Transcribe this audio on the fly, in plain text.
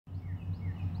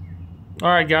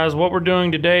Alright guys, what we're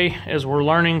doing today is we're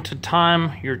learning to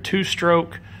time your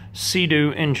two-stroke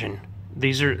Sea-Doo engine.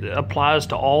 These applies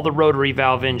to all the rotary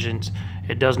valve engines.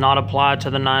 It does not apply to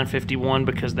the 951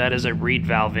 because that is a reed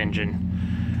valve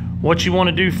engine. What you want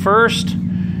to do first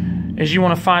is you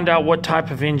want to find out what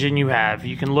type of engine you have.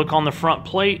 You can look on the front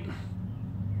plate.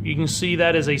 You can see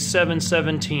that is a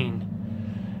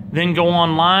 717. Then go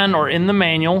online or in the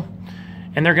manual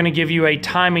and they're going to give you a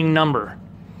timing number.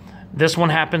 This one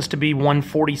happens to be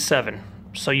 147.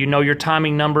 So you know your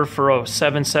timing number for a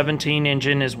 717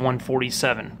 engine is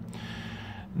 147.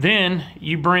 Then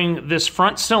you bring this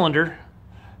front cylinder,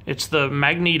 it's the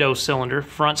magneto cylinder,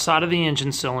 front side of the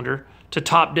engine cylinder, to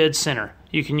top dead center.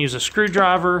 You can use a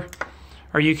screwdriver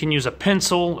or you can use a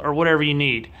pencil or whatever you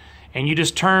need. And you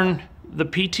just turn the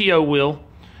PTO wheel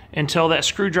until that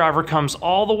screwdriver comes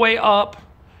all the way up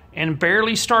and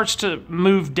barely starts to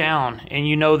move down, and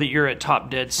you know that you're at top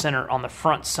dead center on the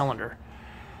front cylinder.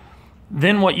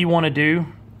 Then what you want to do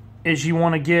is you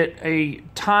want to get a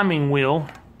timing wheel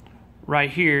right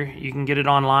here. You can get it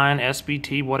online,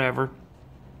 SBT, whatever.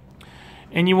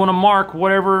 And you want to mark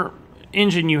whatever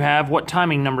engine you have, what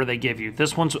timing number they give you.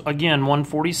 This one's, again,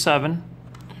 147.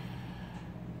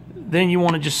 Then you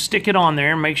want to just stick it on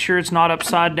there, make sure it's not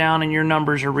upside down and your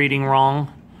numbers are reading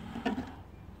wrong.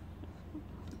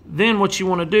 Then what you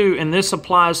want to do, and this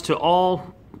applies to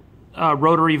all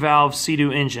rotary valve Sea-Doo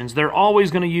engines, they're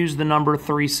always going to use the number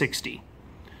 360.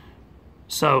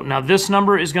 So now this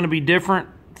number is going to be different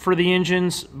for the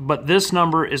engines, but this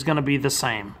number is going to be the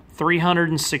same,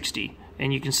 360.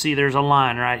 And you can see there's a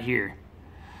line right here.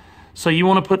 So you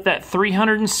want to put that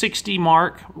 360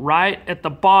 mark right at the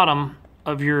bottom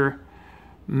of your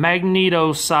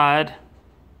magneto side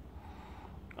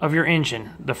of your engine,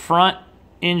 the front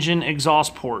engine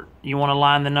exhaust port. You want to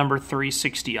line the number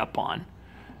 360 up on,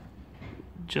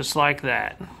 just like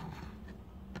that.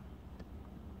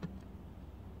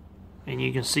 And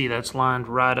you can see that's lined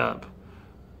right up.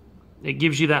 It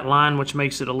gives you that line, which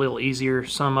makes it a little easier.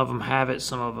 Some of them have it,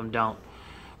 some of them don't.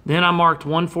 Then I marked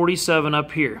 147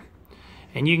 up here,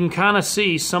 and you can kind of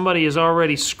see somebody has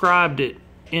already scribed it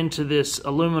into this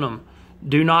aluminum.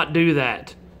 Do not do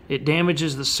that. It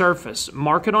damages the surface.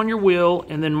 Mark it on your wheel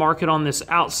and then mark it on this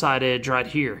outside edge right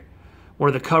here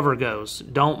where the cover goes.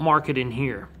 Don't mark it in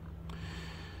here.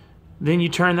 Then you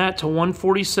turn that to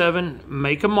 147,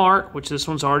 make a mark, which this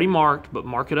one's already marked, but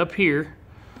mark it up here.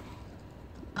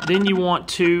 Then you want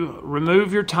to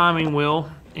remove your timing wheel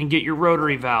and get your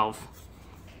rotary valve.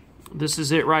 This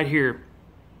is it right here.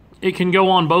 It can go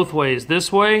on both ways,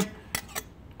 this way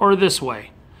or this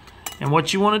way. And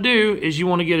what you want to do is you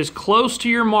want to get as close to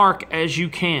your mark as you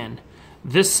can.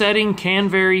 This setting can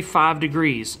vary 5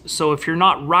 degrees. So if you're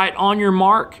not right on your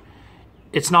mark,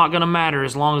 it's not going to matter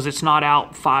as long as it's not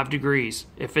out 5 degrees.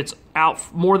 If it's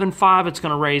out more than 5, it's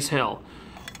going to raise hell.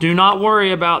 Do not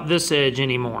worry about this edge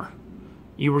anymore.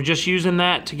 You were just using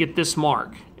that to get this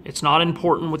mark. It's not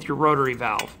important with your rotary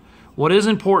valve. What is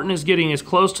important is getting as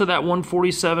close to that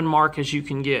 147 mark as you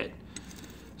can get.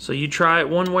 So you try it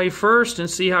one way first and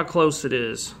see how close it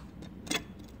is.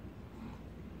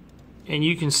 And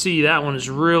you can see that one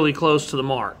is really close to the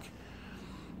mark.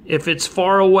 If it's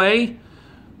far away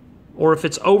or if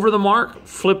it's over the mark,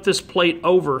 flip this plate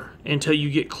over until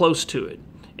you get close to it.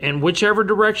 And whichever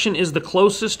direction is the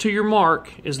closest to your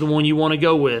mark is the one you want to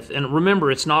go with. And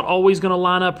remember, it's not always going to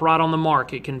line up right on the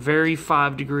mark. It can vary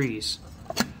 5 degrees.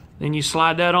 Then you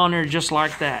slide that on there just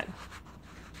like that.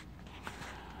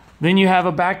 Then you have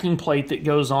a backing plate that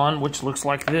goes on, which looks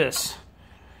like this.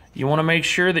 You want to make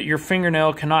sure that your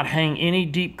fingernail cannot hang any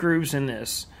deep grooves in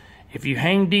this. If you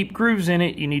hang deep grooves in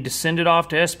it, you need to send it off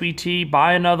to SBT,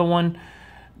 buy another one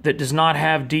that does not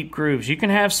have deep grooves. You can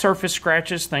have surface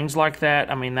scratches, things like that.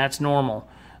 I mean, that's normal.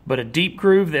 But a deep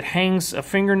groove that hangs a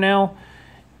fingernail,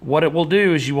 what it will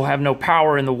do is you will have no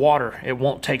power in the water. It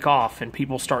won't take off, and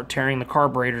people start tearing the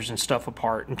carburetors and stuff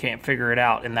apart and can't figure it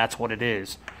out, and that's what it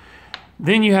is.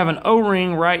 Then you have an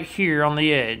O-ring right here on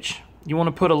the edge. You want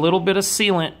to put a little bit of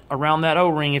sealant around that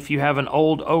O-ring if you have an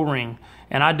old O-ring.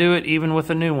 And I do it even with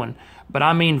a new one. But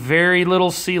I mean very little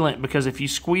sealant, because if you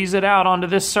squeeze it out onto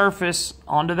this surface,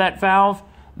 onto that valve,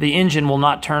 the engine will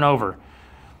not turn over.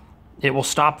 It will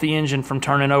stop the engine from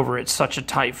turning over. It's such a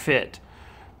tight fit.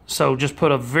 So just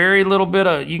put a very little bit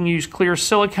of, you can use clear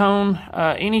silicone,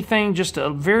 anything, just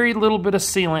a very little bit of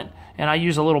sealant. And I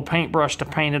use a little paintbrush to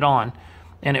paint it on.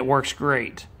 And it works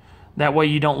great. That way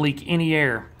you don't leak any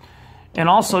air. And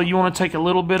also you want to take a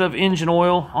little bit of engine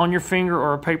oil on your finger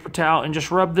or a paper towel and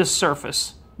just rub this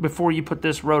surface before you put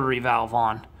this rotary valve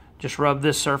on. Just rub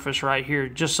this surface right here,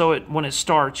 just so when it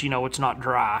starts, you know it's not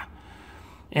dry.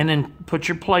 and then put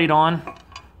your plate on,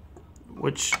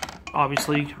 which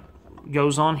obviously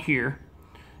goes on here,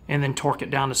 and then torque it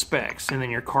down to specs, and then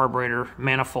your carburetor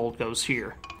manifold goes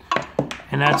here.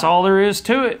 And that's all there is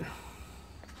to it.